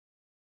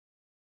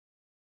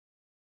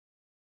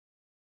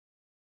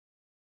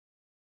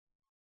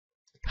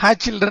Hi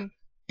children,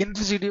 in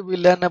this video we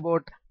learn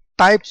about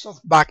types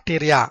of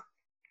bacteria.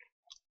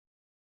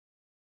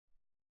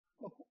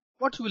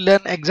 What we learn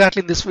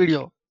exactly in this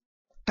video?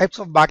 Types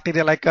of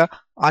bacteria like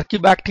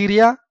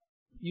ARCHAEBACTERIA,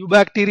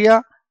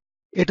 Eubacteria,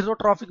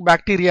 heterotrophic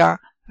bacteria,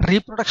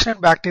 reproduction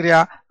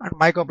bacteria and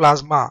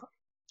Mycoplasma.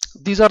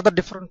 These are the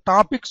different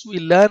topics we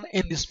learn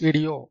in this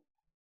video.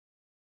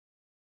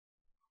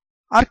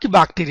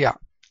 ARCHAEBACTERIA,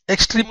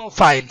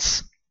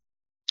 extremophiles.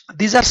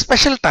 These are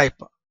special type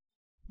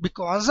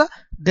because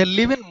they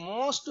live in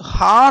most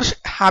harsh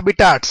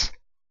habitats.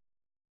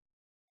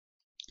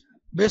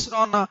 Based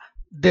on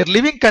their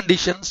living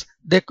conditions,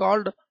 they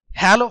called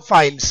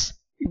halophiles.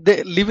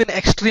 They live in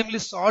extremely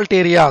salt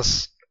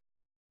areas.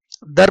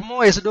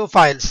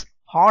 Thermoacidophiles,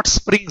 hot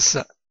springs.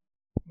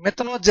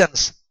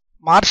 Methanogens,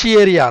 marshy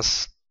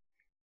areas.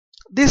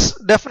 This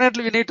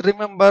definitely we need to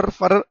remember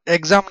for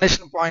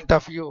examination point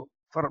of view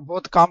for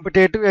both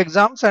competitive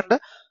exams and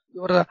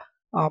your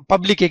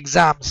public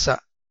exams,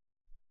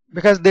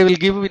 because they will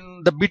give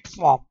in the bit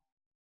form.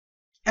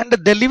 And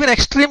they live in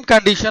extreme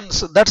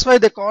conditions. That's why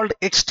they called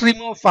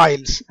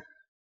extremophiles.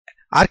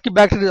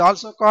 ARCHAEBACTERIA is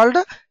also called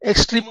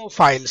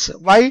extremophiles.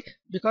 Why?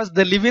 Because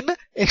they live in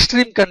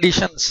extreme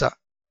conditions.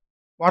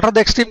 What are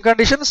the extreme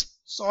conditions?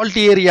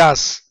 Salty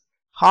areas,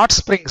 hot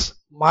springs,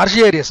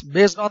 marshy areas.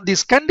 Based on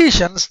these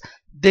conditions,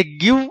 they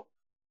give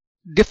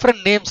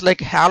different names like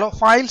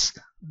halophiles,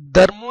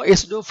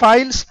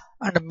 thermoacidophiles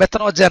and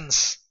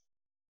methanogens.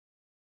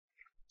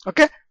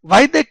 Okay,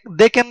 why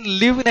they can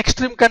live in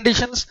extreme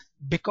conditions?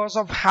 Because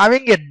of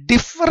having a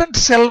different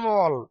cell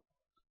wall,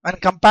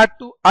 and compared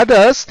to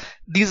others,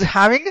 these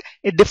having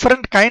a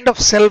different kind of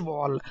cell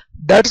wall.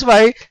 That's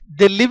why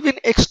they live in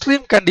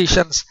extreme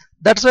conditions.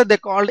 That's why they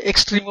called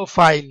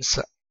extremophiles.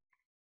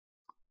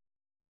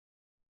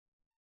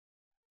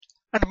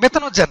 And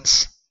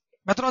methanogens,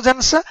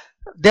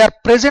 they are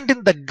present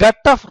in the gut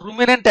of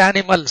ruminant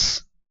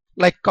animals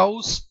like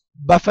cows,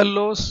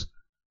 buffaloes,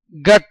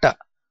 gut.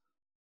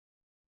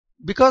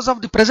 Because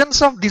of the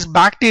presence of these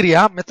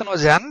bacteria,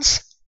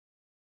 methanogens,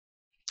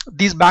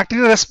 these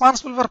bacteria are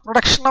responsible for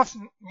production of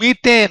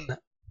methane,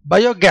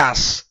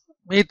 biogas,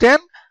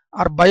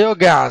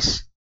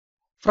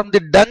 from the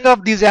dung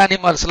of these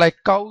animals like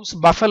cows,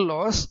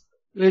 buffaloes.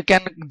 We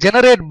can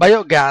generate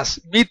biogas,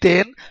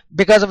 methane,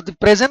 because of the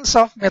presence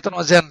of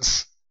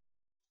methanogens.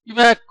 You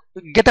may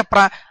get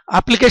a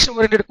application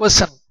oriented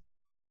question.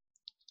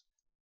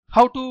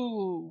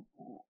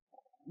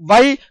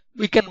 Why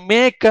we can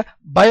make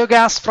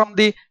biogas from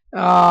the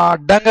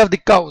dung of the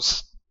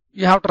cows?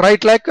 You have to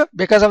write like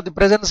because of the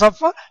presence of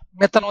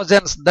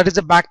methanogens, that is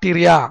a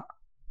bacteria.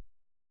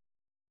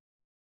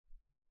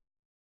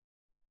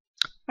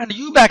 And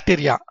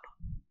eubacteria,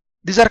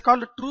 these are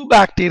called true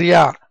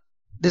bacteria.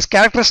 This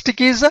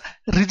characteristic is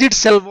rigid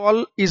cell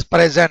wall is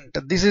present.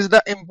 This is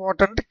the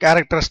important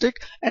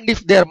characteristic. And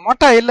if they are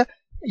motile,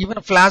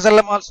 even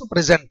flagellum also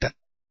present.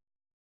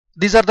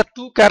 These are the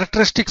two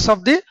characteristics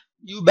of the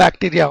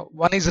eubacteria.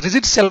 One is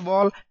rigid cell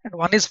wall and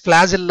one is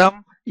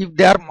flagellum if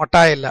they are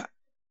motile.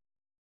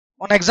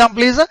 One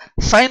example is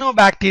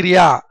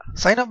cyanobacteria.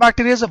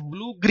 Cyanobacteria is a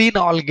blue-green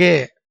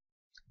algae.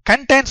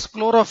 Contains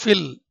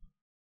chlorophyll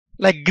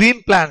like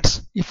green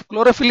plants. If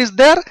chlorophyll is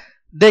there,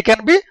 they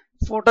can be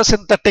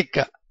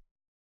photosynthetic.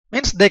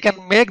 Means they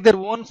can make their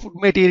own food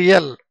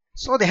material.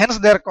 So hence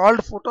they are called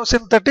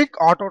photosynthetic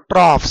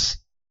autotrophs.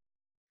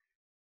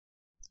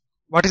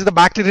 What is the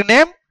bacteria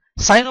name?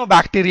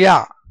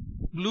 Cyanobacteria.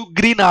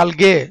 Blue-green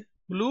algae.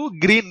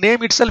 Blue-green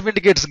name itself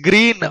indicates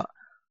green.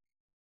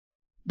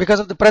 Because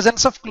of the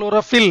presence of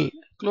chlorophyll.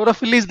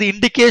 Chlorophyll is the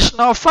indication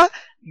of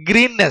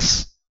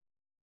greenness.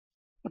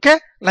 Okay,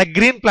 like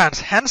green plants.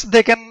 Hence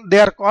they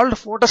are called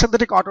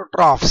photosynthetic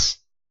autotrophs.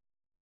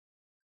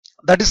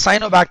 That is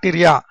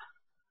cyanobacteria.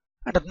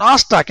 And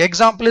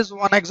NOSTOC,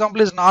 one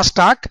example is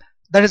NOSTOC.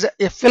 That is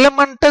a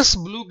filamentous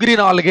blue-green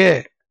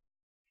algae.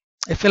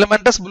 A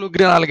filamentous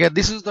blue-green algae.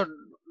 This is the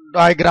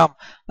diagram.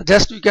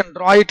 Just you can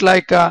draw it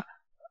like a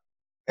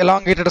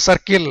elongated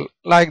circle,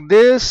 like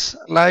this,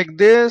 like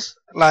this,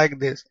 like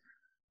this.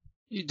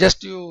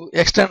 You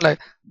extend like,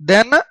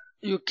 then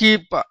you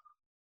keep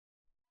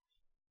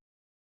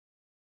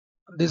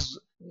these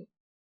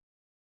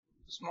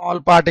small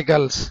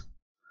particles.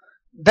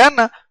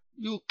 Then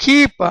you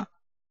keep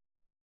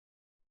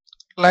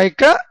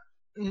like a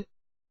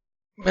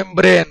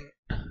membrane,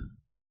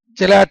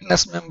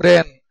 gelatinous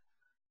membrane.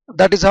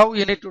 That is how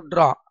you need to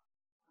draw.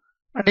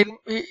 And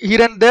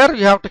here and there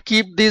you have to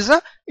keep these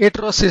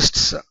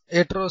heterocysts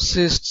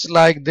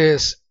like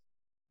this.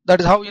 That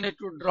is how you need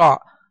to draw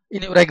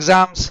in your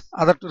exams,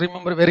 other to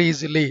remember very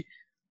easily.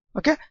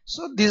 Okay,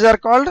 so these are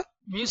called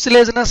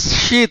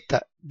mucilaginous sheath.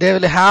 They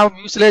will have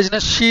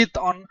mucilaginous sheath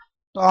on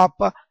top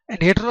and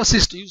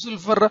heterocyst useful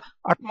for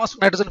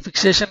atmospheric nitrogen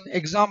fixation.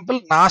 Example,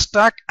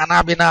 NOSTOC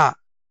anabina.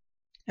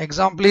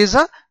 Example is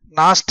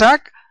NOSTOC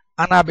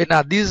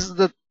anabina. These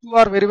the two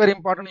are very, very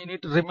important. You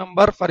need to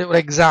remember for your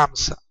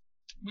exams.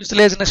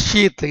 Mucilaginous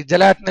sheath,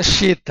 gelatinous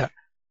sheath.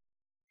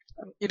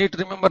 You need to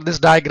remember this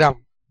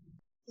diagram.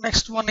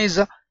 Next one is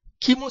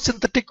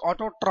chemosynthetic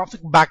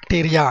autotrophic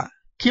bacteria.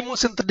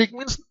 Chemosynthetic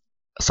means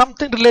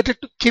something related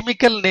to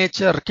chemical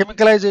nature.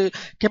 Chemical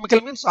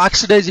means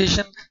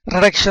oxidization,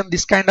 reduction,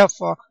 this kind of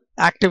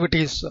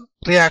activities,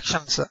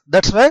 reactions.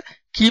 That's why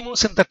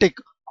chemosynthetic.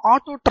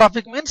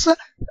 Autotrophic means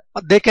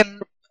they can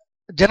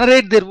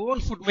generate their own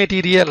food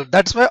material.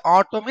 That's why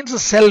auto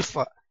means self,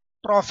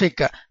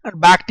 trophic, and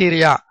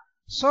bacteria.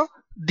 So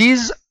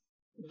these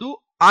do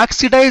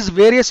oxidize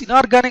various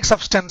inorganic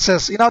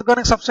substances.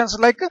 Inorganic substances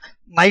like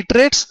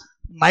nitrates,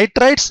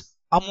 nitrites,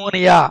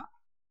 ammonia.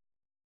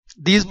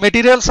 These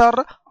materials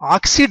are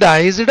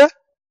oxidized.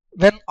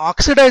 When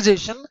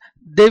oxidization,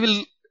 they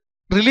will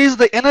release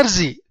the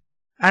energy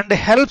and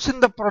helps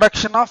in the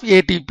production of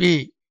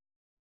ATP.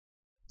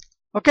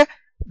 Okay,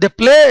 they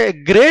play a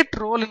great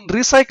role in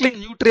recycling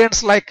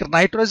nutrients like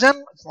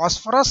nitrogen,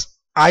 phosphorus,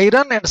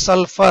 iron, and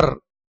sulfur.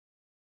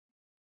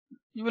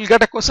 You will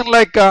get a question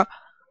like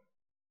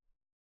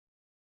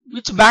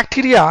which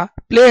bacteria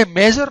play a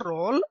major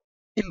role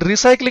in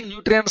recycling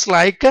nutrients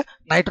like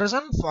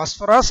nitrogen,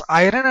 phosphorus,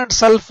 iron, and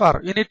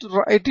sulfur. You need to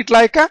write it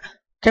like a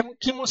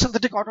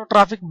chemosynthetic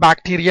autotrophic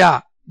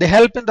bacteria. They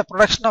help in the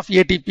production of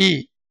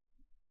ATP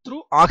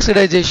through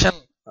oxidization.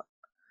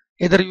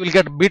 Either you will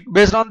get bit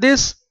based on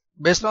this,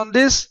 based on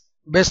this,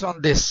 based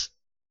on this.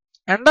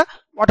 And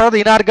what are the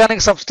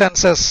inorganic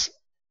substances?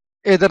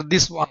 Either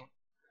this one,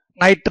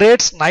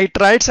 nitrates,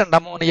 nitrites, and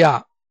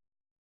ammonia.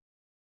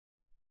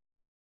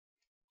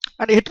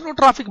 And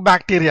heterotrophic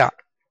bacteria,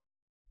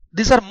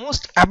 these are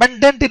most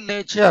abundant in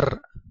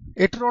nature.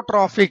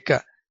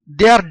 Heterotrophic,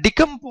 they are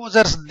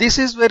decomposers. This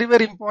is very,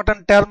 very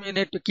important term you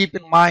need to keep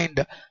in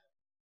mind.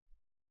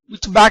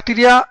 Which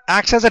bacteria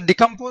acts as a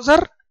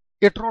decomposer?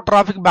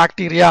 Heterotrophic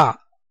bacteria.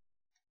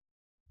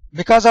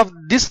 Because of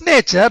this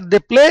nature, they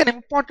play an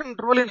important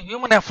role in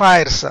human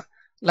affairs.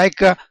 Like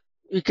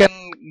you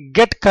can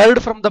get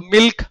curd from the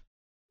milk,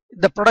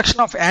 the production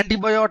of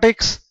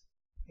antibiotics,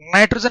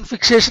 nitrogen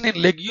fixation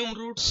in legume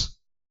roots.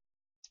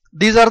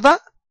 These are the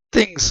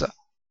things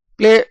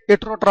play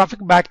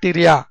heterotrophic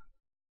bacteria.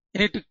 You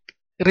need to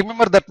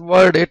remember that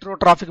word,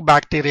 heterotrophic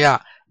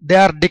bacteria. They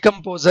are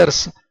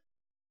decomposers.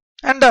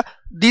 And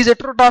these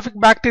heterotrophic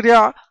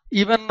bacteria,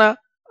 even a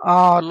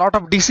lot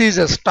of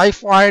diseases,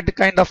 typhoid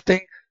kind of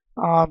thing,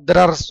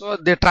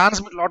 they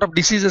transmit a lot of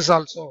diseases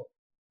also.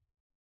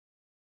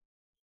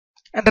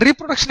 And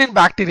reproduction in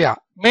bacteria,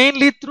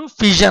 mainly through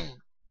fission.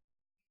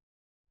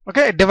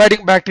 Okay,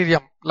 dividing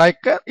bacterium,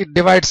 like it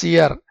divides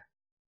here.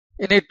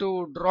 You need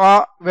to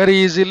draw very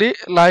easily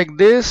like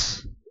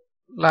this,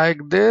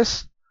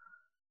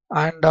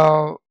 and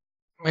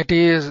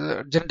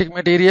genetic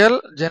material,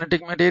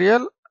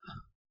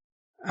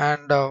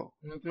 and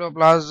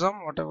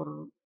nucleoplasm,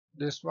 whatever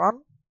this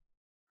one,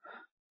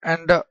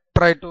 and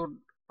try to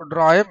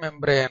draw a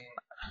membrane.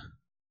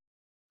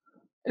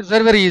 It's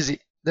very, very easy.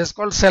 This is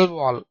called cell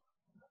wall.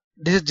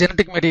 This is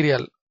genetic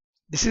material.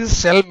 This is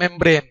cell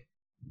membrane.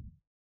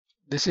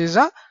 This is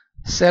a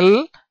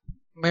cell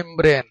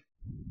membrane.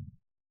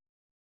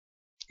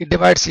 It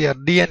divides here,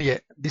 DNA.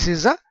 This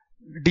is a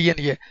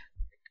DNA.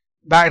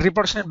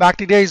 Reproduction in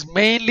bacteria is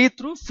mainly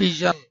through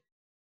fission.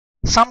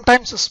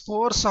 Sometimes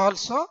spores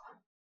also,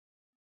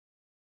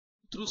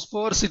 through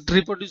spores, it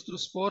reproduces through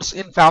spores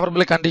in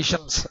favorable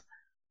conditions.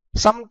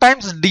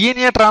 Sometimes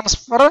DNA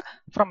transfer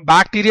from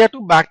bacteria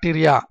to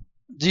bacteria.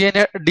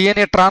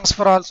 DNA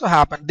transfer also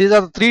happens. These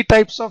are the three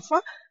types of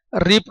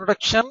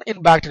reproduction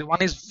in bacteria.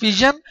 One is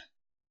fission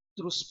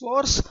through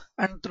spores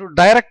and through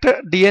direct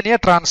DNA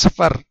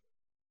transfer.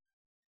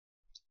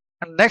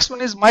 And next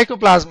one is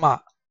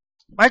mycoplasma.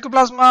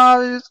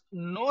 Mycoplasma is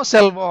no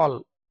cell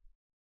wall.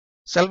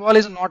 Cell wall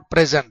is not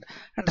present.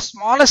 And the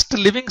smallest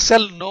living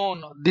cell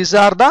known, these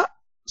are the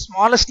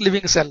smallest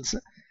living cells,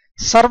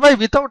 survive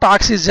without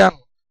oxygen.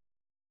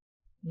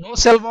 No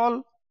cell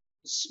wall,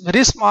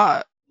 very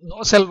small,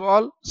 no cell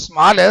wall,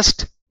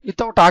 smallest,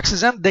 without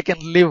oxygen they can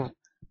live.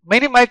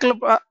 Many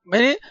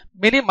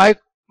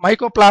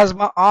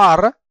mycoplasma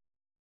are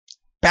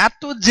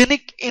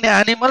pathogenic in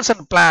animals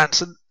and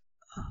plants.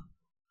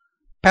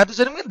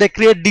 Pathogenic means they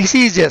create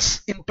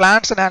diseases in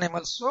plants and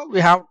animals. So we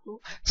have to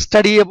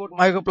study about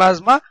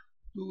mycoplasma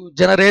to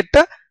generate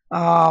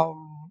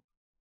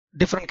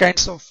different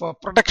kinds of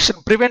protection,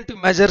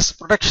 preventive measures,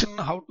 protection,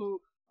 how to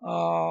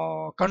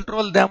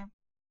control them.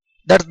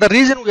 That's the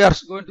reason we are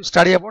going to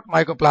study about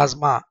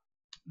mycoplasma.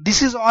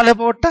 This is all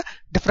about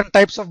different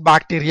types of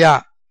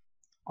bacteria.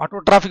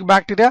 Autotrophic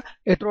bacteria,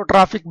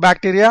 heterotrophic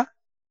bacteria,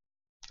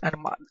 and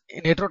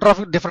in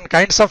heterotrophic different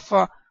kinds of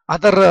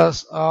other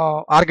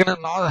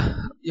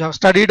organisms. You have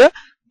studied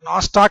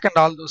NOSTOC and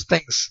all those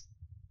things.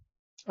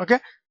 Okay.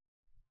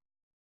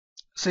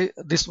 See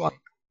this one.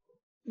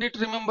 You need to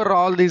remember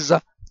all these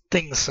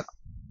things.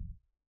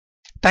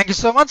 Thank you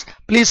so much.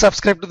 Please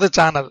subscribe to the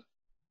channel.